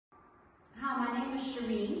my name is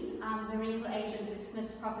Shireen. I'm the rental agent with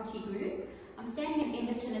Smith's Property Group. I'm standing in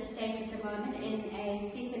Emberton Estate at the moment in a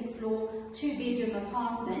second floor, 2-bedroom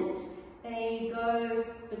apartment. They go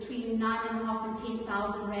between 9,500 and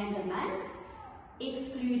 10,000 Rand a month,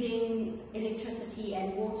 excluding electricity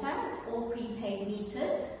and water. It's all prepaid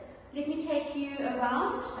meters. Let me take you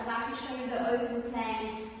around. I'd like to show you the open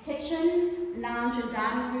plan kitchen, lounge and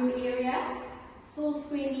dining room area. Full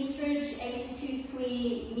square meterage, 82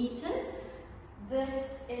 square meters.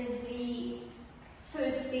 This is the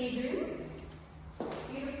first bedroom.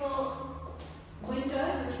 Beautiful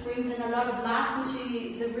windows which brings in a lot of light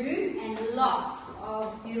into the room and lots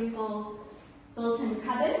of beautiful built-in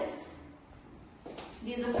cupboards.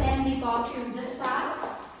 There's a family bathroom this side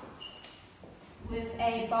with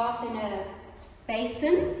a bath and a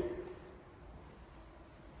basin.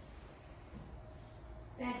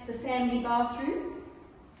 That's the family bathroom.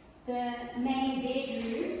 The main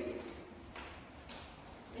bedroom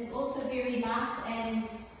is also very light and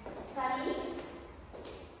sunny.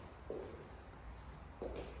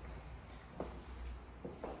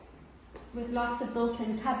 With lots of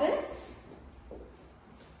built-in cupboards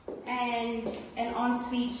and an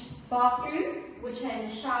ensuite bathroom which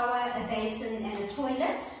has a shower, a basin and a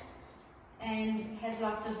toilet and has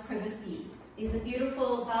lots of privacy. There's a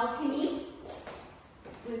beautiful balcony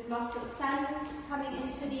with lots of sun coming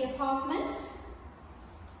into the apartment.